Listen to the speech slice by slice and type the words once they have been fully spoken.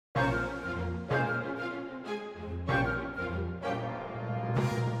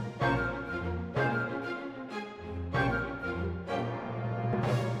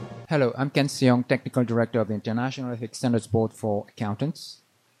Hello, I'm Ken Seong, Technical Director of the International Ethics Standards Board for Accountants,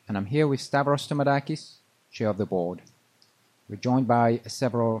 and I'm here with Stavros Tomadakis, Chair of the Board. We're joined by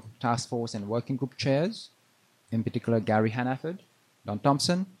several task force and working group chairs, in particular Gary Hannaford, Don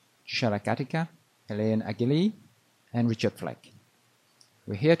Thompson, Shara Katika, Elaine Aguiley, and Richard Fleck.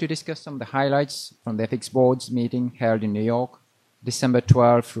 We're here to discuss some of the highlights from the Ethics Board's meeting held in New York, December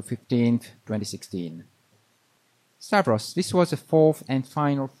 12th through 15th, 2016. Stavros, this was the fourth and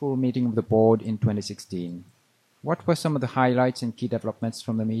final full meeting of the board in 2016. What were some of the highlights and key developments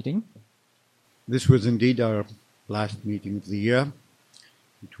from the meeting? This was indeed our last meeting of the year.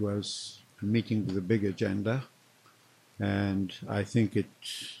 It was a meeting with a big agenda, and I think it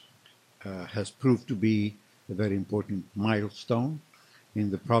has proved to be a very important milestone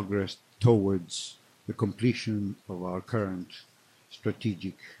in the progress towards the completion of our current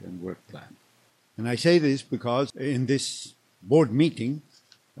strategic and work plan. And I say this because in this board meeting,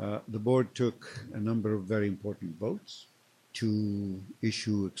 the board took a number of very important votes to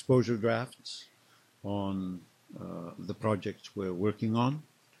issue exposure drafts on the projects we're working on.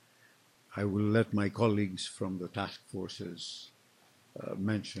 I will let my colleagues from the task forces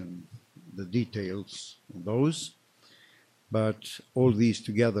mention the details of those, but all these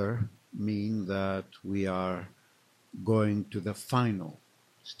together mean that we are going to the final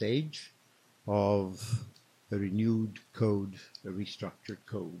stage of a renewed code, a restructured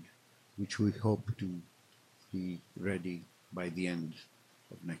code, which we hope to be ready by the end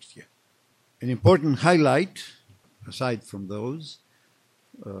of next year. An important highlight, aside from those,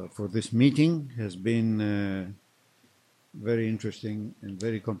 for this meeting has been a very interesting and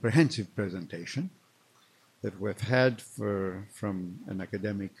very comprehensive presentation that we've had from an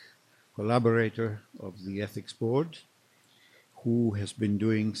academic collaborator of the Ethics Board, who has been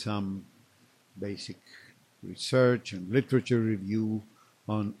doing some basic research and literature review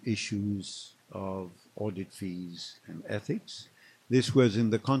on issues of audit fees and ethics. This was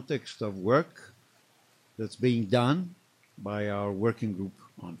in the context of work that's being done by our working group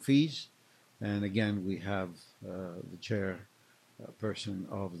on fees. And again, we have the chairperson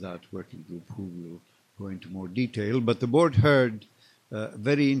of that working group who will go into more detail. But the board heard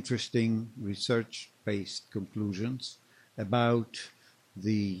very interesting research-based conclusions about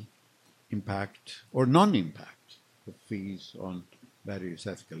the impact or non-impact of fees on various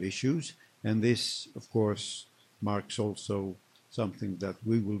ethical issues. And this, of course, marks also something that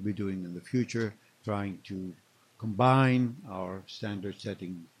we will be doing in the future, trying to combine our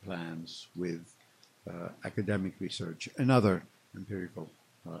standard-setting plans with academic research and other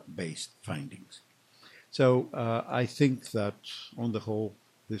empirical-based findings. So I think that, on the whole,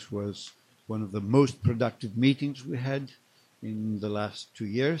 this was one of the most productive meetings we had in the last 2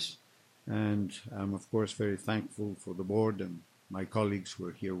 years. And I'm, of course, very thankful for the board and my colleagues who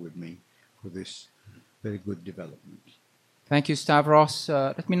are here with me for this very good development. Thank you, Stavros.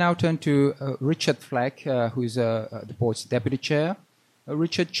 Let me now turn to Richard Fleck, who is the board's deputy chair.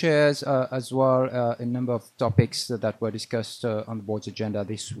 Richard chairs as well a number of topics that were discussed on the board's agenda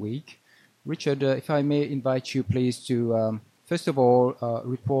this week. Richard, if I may invite you, please, to first of all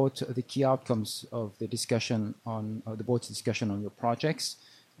report the key outcomes of the discussion on the board's discussion on your projects,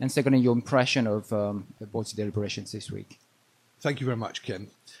 and secondly, your impression of the board's deliberations this week. Thank you very much,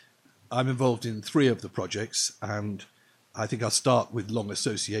 Ken. I'm involved in 3 of the projects, and I think I'll start with Long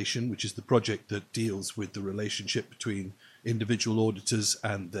Association, which is the project that deals with the relationship between individual auditors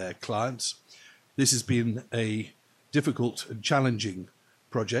and their clients. This has been a difficult and challenging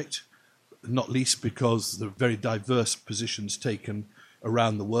project, not least because there are very diverse positions taken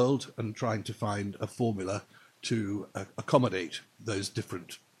around the world and trying to find a formula to accommodate those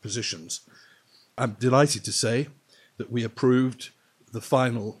different positions. I'm delighted to say that we approved the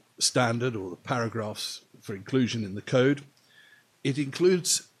final standard, or the paragraphs for inclusion in the code. It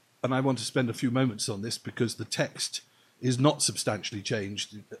includes, and I want to spend a few moments on this because the text is not substantially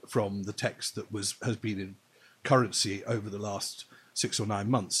changed from the text that has been in currency over the last 6 or 9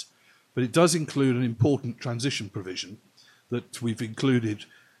 months. But it does include an important transition provision that we've included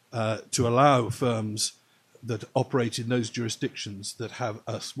to allow firms that operate in those jurisdictions that have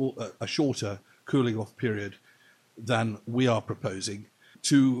a shorter cooling off period than we are proposing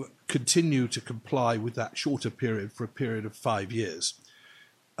to continue to comply with that shorter period for a period of 5 years,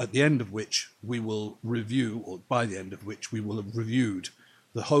 at the end of which we will review, or by the end of which we will have reviewed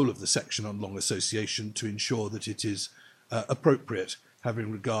the whole of the section on long association to ensure that it is appropriate,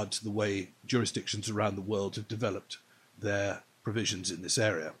 having regard to the way jurisdictions around the world have developed their provisions in this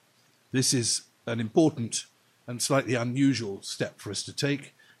area. This is an important and slightly unusual step for us to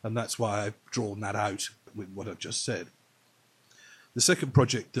take, and that's why I've drawn that out with what I've just said. The second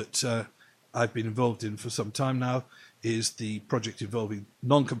project that I've been involved in for some time now is the project involving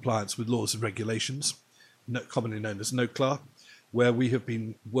non-compliance with laws and regulations, commonly known as NOCLAR, where we have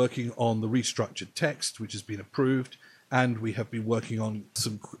been working on the restructured text, which has been approved, and we have been working on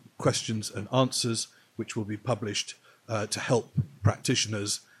some questions and answers, which will be published to help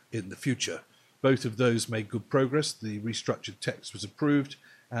practitioners in the future. Both of those made good progress. The restructured text was approved,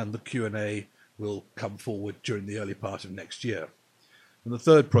 and the Q&A will come forward during the early part of next year. And the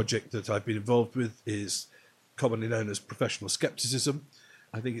third project that I've been involved with is commonly known as professional skepticism.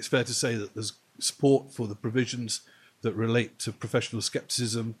 I think it's fair to say that there's support for the provisions that relate to professional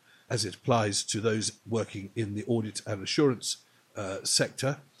skepticism as it applies to those working in the audit and assurance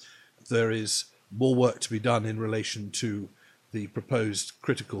sector. There is more work to be done in relation to the proposed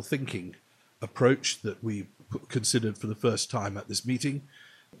critical thinking approach that we considered for the first time at this meeting.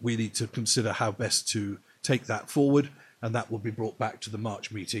 We need to consider how best to take that forward, and that will be brought back to the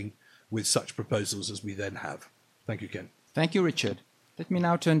March meeting with such proposals as we then have. Thank you, Ken. Thank you, Richard. Let me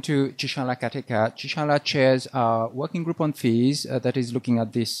now turn to Chishala Kateka. Chishala chairs our working group on fees that is looking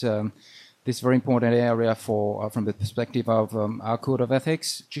at this very important area from the perspective of our code of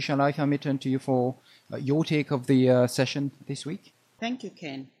ethics. Chishala, if I may turn to you for your take of the session this week. Thank you,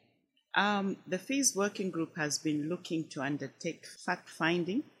 Ken. The fees working group has been looking to undertake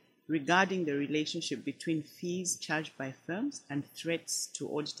fact-finding regarding the relationship between fees charged by firms and threats to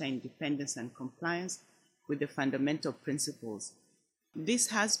auditor independence and compliance with the fundamental principles.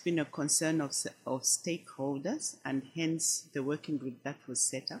 This has been a concern of stakeholders, and hence the working group that was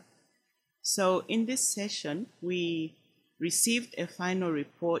set up. So in this session, we received a final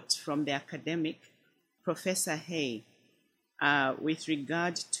report from the academic, Professor Hay, with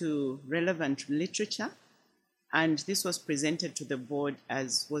regard to relevant literature, and this was presented to the board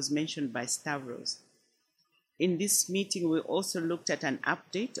as was mentioned by Stavros. In this meeting, we also looked at an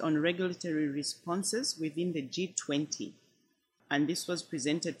update on regulatory responses within the G20, and this was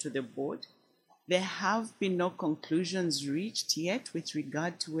presented to the board. There have been no conclusions reached yet with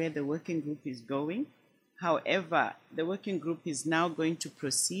regard to where the working group is going. However, the working group is now going to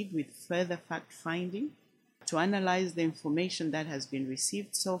proceed with further fact-finding to analyze the information that has been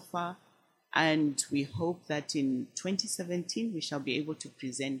received so far, and we hope that in 2017 we shall be able to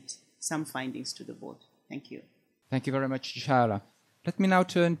present some findings to the board. Thank you. Thank you very much, Chishala. Let me now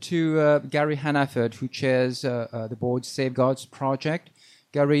turn to Gary Hannaford, who chairs the board's Safeguards project.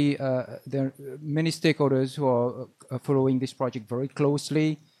 Gary, there are many stakeholders who are following this project very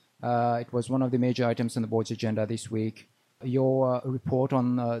closely. It was one of the major items on the board's agenda this week. Your report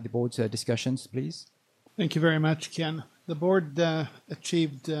on the board's discussions, please. Thank you very much, Ken. The board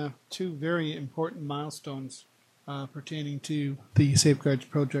achieved two very important milestones pertaining to the Safeguards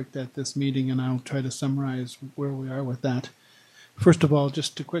project at this meeting, and I'll try to summarize where we are with that. First of all,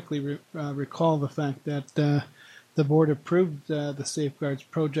 just to quickly recall the fact that the board approved the Safeguards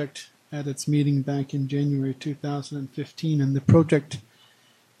project at its meeting back in January 2015, and the project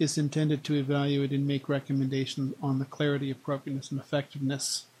is intended to evaluate and make recommendations on the clarity, appropriateness, and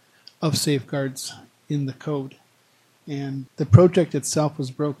effectiveness of safeguards in the code. And the project itself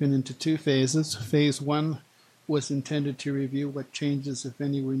was broken into two phases. Phase 1 was intended to review what changes, if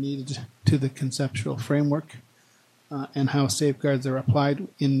any, were needed to the conceptual framework and how safeguards are applied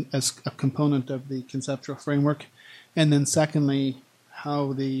as a component of the conceptual framework. And then secondly,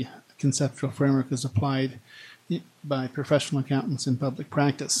 how the conceptual framework is applied by professional accountants in public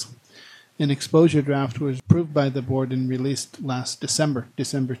practice. An exposure draft was approved by the board and released last December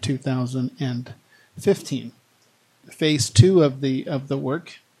 2015. Phase 2 of the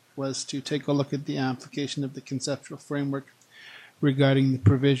work was to take a look at the application of the conceptual framework regarding the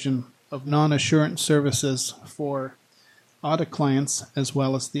provision of non-assurance services for audit clients, as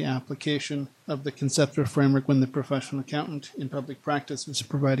well as the application of the conceptual framework when the professional accountant in public practice is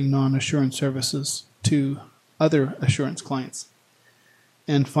providing non-assurance services to other assurance clients.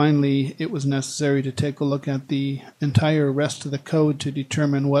 And finally, it was necessary to take a look at the entire rest of the code to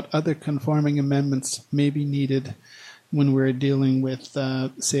determine what other conforming amendments may be needed when we're dealing with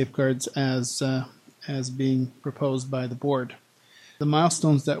safeguards as being proposed by the board. The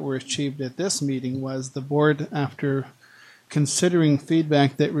milestones that were achieved at this meeting was the board, after considering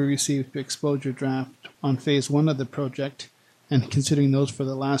feedback that we received to exposure draft on phase 1 of the project and considering those for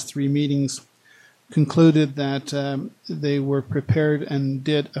the last 3 meetings, concluded that they were prepared and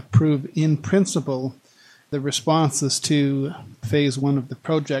did approve in principle the responses to phase 1 of the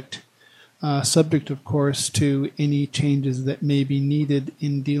project, subject, of course, to any changes that may be needed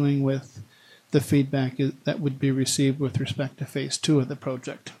in dealing with the feedback that would be received with respect to phase 2 of the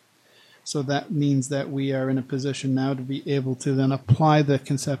project. So that means that we are in a position now to be able to then apply the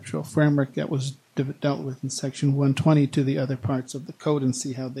conceptual framework that was dealt with in Section 120 to the other parts of the code and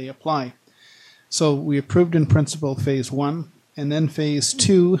see how they apply. So we approved in principle Phase 1, and then Phase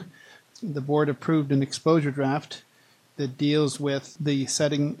 2, the board approved an exposure draft that deals with the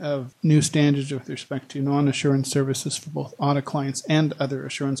setting of new standards with respect to non-assurance services for both audit clients and other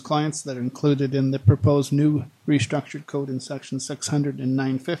assurance clients that are included in the proposed new restructured code in Section 600 and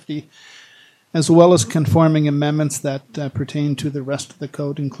 950, as well as conforming amendments that pertain to the rest of the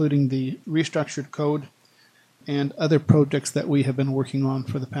code, including the restructured code and other projects that we have been working on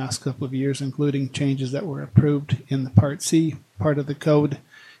for the past couple of years, including changes that were approved in the Part C part of the code,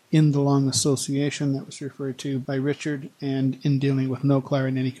 in the long association that was referred to by Richard, and in dealing with NOCLAR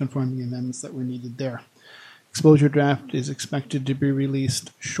and any conforming amendments that were needed there. Exposure draft is expected to be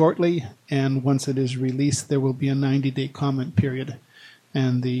released shortly, and once it is released, there will be a 90-day comment period,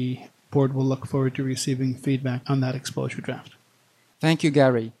 and the board will look forward to receiving feedback on that exposure draft. Thank you,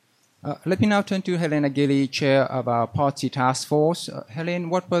 Gary. Let me now turn to Helena Gilly, Chair of our Part C Task Force. Helene,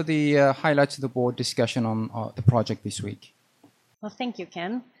 what were the highlights of the board discussion on the project this week? Well, thank you,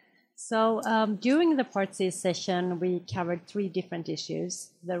 Ken. So during the Part C session, we covered 3 different issues: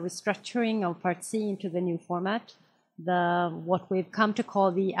 the restructuring of Part C into the new format, what we've come to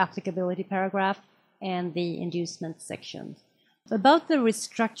call the applicability paragraph, and the inducement section. About the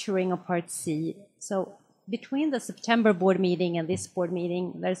restructuring of Part C, so between the September board meeting and this board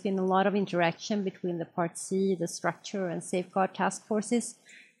meeting, there's been a lot of interaction between the Part C, the structure, and safeguard task forces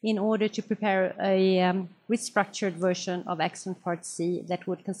in order to prepare a restructured version of Excellent Part C that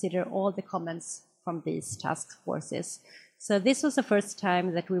would consider all the comments from these task forces. So this was the first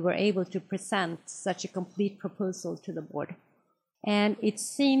time that we were able to present such a complete proposal to the board. And it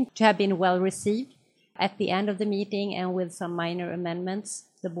seemed to have been well received. At the end of the meeting, and with some minor amendments,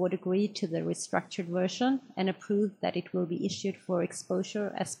 the board agreed to the restructured version and approved that it will be issued for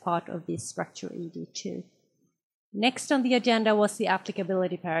exposure as part of the Structure ED2. Next on the agenda was the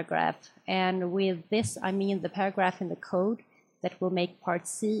applicability paragraph, and with this I mean the paragraph in the code that will make Part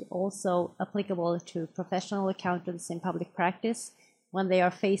C also applicable to professional accountants in public practice when they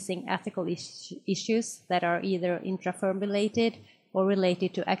are facing ethical issues that are either intra-firm related or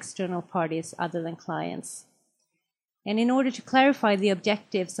related to external parties other than clients. And in order to clarify the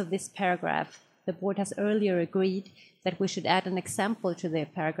objectives of this paragraph, the board has earlier agreed that we should add an example to the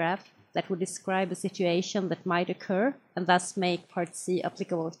paragraph that would describe a situation that might occur and thus make Part C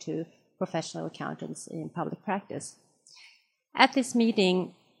applicable to professional accountants in public practice. At this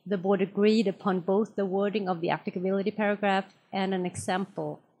meeting, the board agreed upon both the wording of the applicability paragraph and an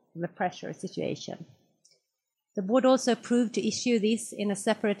example of a pressure situation. The board also approved to issue this in a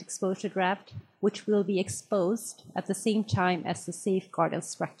separate exposure draft, which will be exposed at the same time as the safeguard and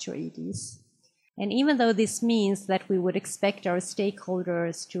structure EDs. And even though this means that we would expect our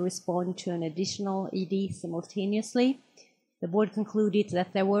stakeholders to respond to an additional ED simultaneously, the board concluded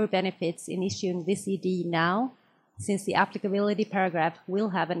that there were benefits in issuing this ED now, since the applicability paragraph will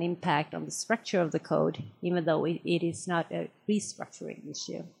have an impact on the structure of the code, even though it is not a restructuring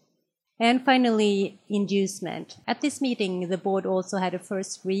issue. And finally, inducement. At this meeting, the board also had a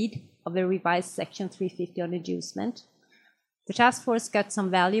first read of the revised Section 350 on inducement. The task force got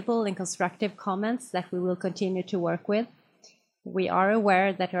some valuable and constructive comments that we will continue to work with. We are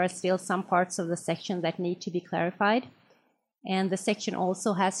aware that there are still some parts of the section that need to be clarified, and the section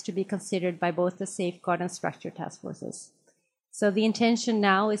also has to be considered by both the safeguard and structure task forces. So the intention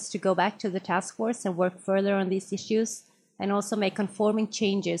now is to go back to the task force and work further on these issues, and also make conforming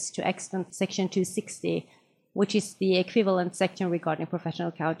changes to Excellent Section 260, which is the equivalent section regarding professional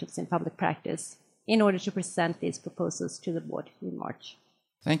accountants in public practice, in order to present these proposals to the board in March.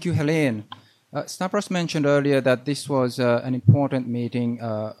 Thank you, Helene. Stavros mentioned earlier that this was an important meeting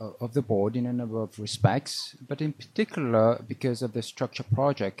of the board in a number of respects, but in particular because of the structure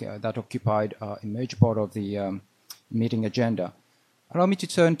project that occupied a major part of the meeting agenda. Allow me to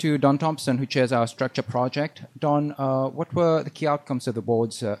turn to Don Thompson, who chairs our structure project. Don, what were the key outcomes of the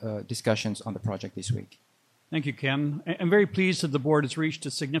board's discussions on the project this week? Thank you, Ken. I'm very pleased that the board has reached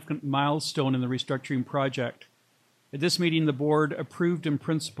a significant milestone in the restructuring project. At this meeting, the board approved in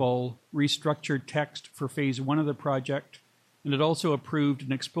principle restructured text for phase 1 of the project, and it also approved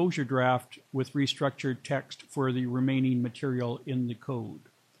an exposure draft with restructured text for the remaining material in the code.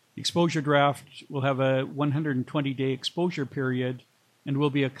 The exposure draft will have a 120-day exposure period and will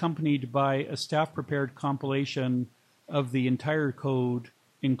be accompanied by a staff-prepared compilation of the entire code,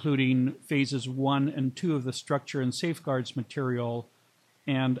 including phases 1 and 2 of the structure and safeguards material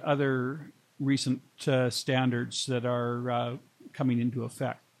and other recent standards that are coming into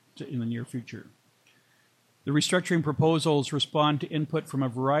effect. announced in the near future. The restructuring proposals respond to input from a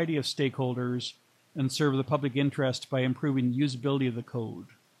variety of stakeholders and serve the public interest by improving the usability of the code,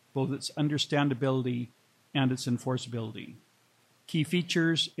 both its understandability and its enforceability. Key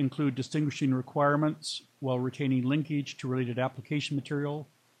features include distinguishing requirements while retaining linkage to related application material,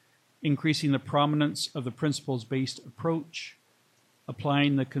 increasing the prominence of the principles-based approach,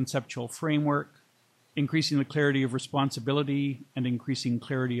 applying the conceptual framework, increasing the clarity of responsibility, and increasing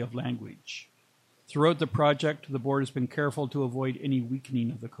clarity of language. Throughout the project, the board has been careful to avoid any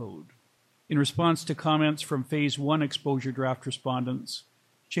weakening of the code. In response to comments from Phase 1 exposure draft respondents,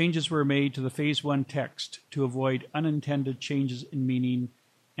 changes were made to the Phase 1 text to avoid unintended changes in meaning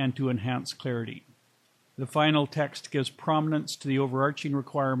and to enhance clarity. The final text gives prominence to the overarching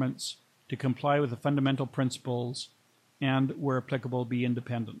requirements to comply with the fundamental principles and, where applicable, be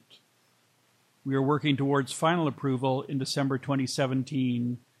independent. We are working towards final approval in December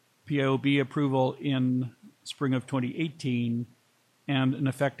 2017, PIOB approval in spring of 2018, and an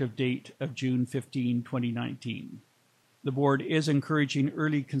effective date of June 15, 2019. The board is encouraging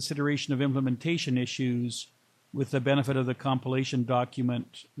early consideration of implementation issues with the benefit of the compilation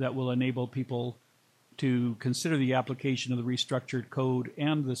document that will enable people to consider the application of the restructured code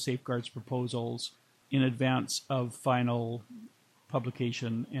and the safeguards proposals in advance of final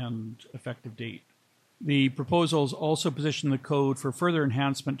publication and effective date. The proposals also position the code for further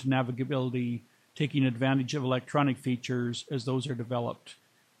enhancement to navigability, taking advantage of electronic features as those are developed,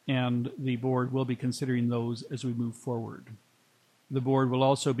 and the board will be considering those as we move forward. The board will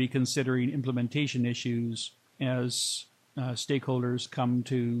also be considering implementation issues as stakeholders come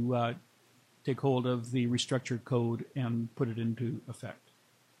to take hold of the restructured code and put it into effect.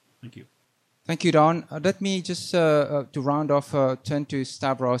 Thank you. Thank you, Don. Let me just, to round off, turn to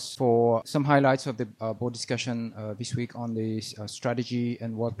Stavros for some highlights of the board discussion this week on the strategy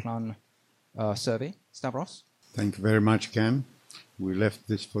and work plan survey. Stavros? Thank you very much, Ken. We left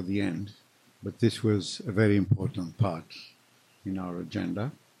this for the end, but this was a very important part in our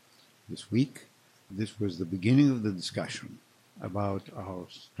agenda this week. This was the beginning of the discussion about our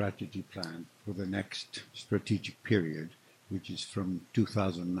strategy plan for the next strategic period, which is from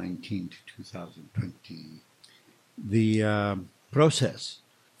 2019 to 2020. The process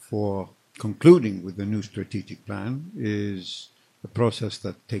for concluding with the new strategic plan is a process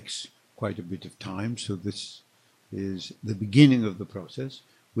that takes quite a bit of time, so this is the beginning of the process.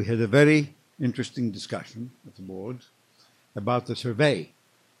 We had a very interesting discussion at the board about the survey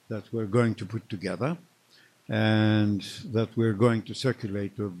that we're going to put together and that we're going to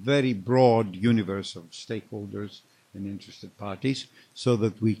circulate to a very broad universe of stakeholders and interested parties so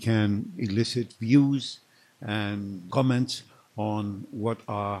that we can elicit views and comments on what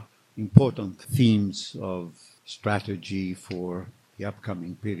are important themes of strategy for the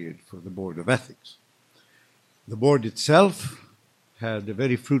upcoming period for the Board of Ethics. The board itself had a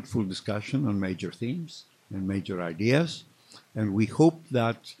very fruitful discussion on major themes and major ideas, and we hope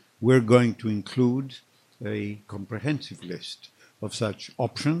that we're going to include a comprehensive list of such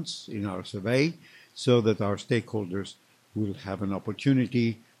options in our survey so that our stakeholders will have an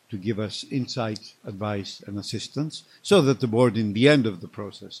opportunity to give us insight, advice, and assistance so that the board, in the end of the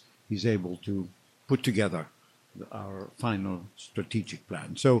process, is able to put together our final strategic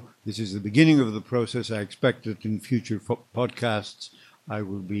plan. So this is the beginning of the process. I expect that in future podcasts I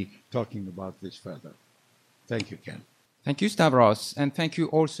will be talking about this further. Thank you, Ken. Thank you, Stavros. And thank you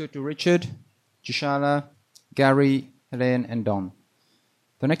also to Richard, Jishala, Gary, Elaine, and Don.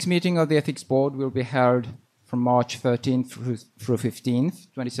 The next meeting of the Ethics Board will be held from March 13th through 15th,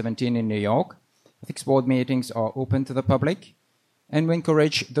 2017 in New York. Ethics Board meetings are open to the public, and we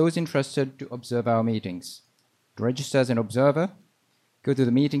encourage those interested to observe our meetings. To register as an observer, go to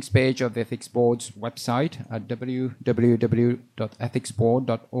the meetings page of the Ethics Board's website at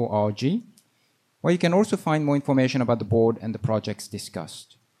www.ethicsboard.org, where you can also find more information about the board and the projects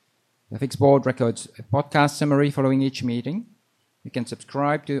discussed. The Ethics Board records a podcast summary following each meeting. You can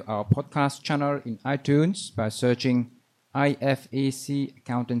subscribe to our podcast channel in iTunes by searching IFAC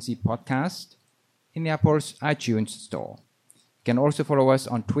Accountancy Podcast in the Apple's iTunes Store. You can also follow us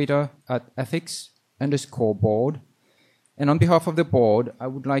on Twitter at ethics_board. And on behalf of the board, I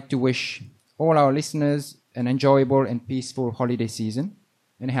would like to wish all our listeners an enjoyable and peaceful holiday season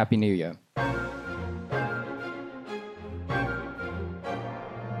and a Happy New Year.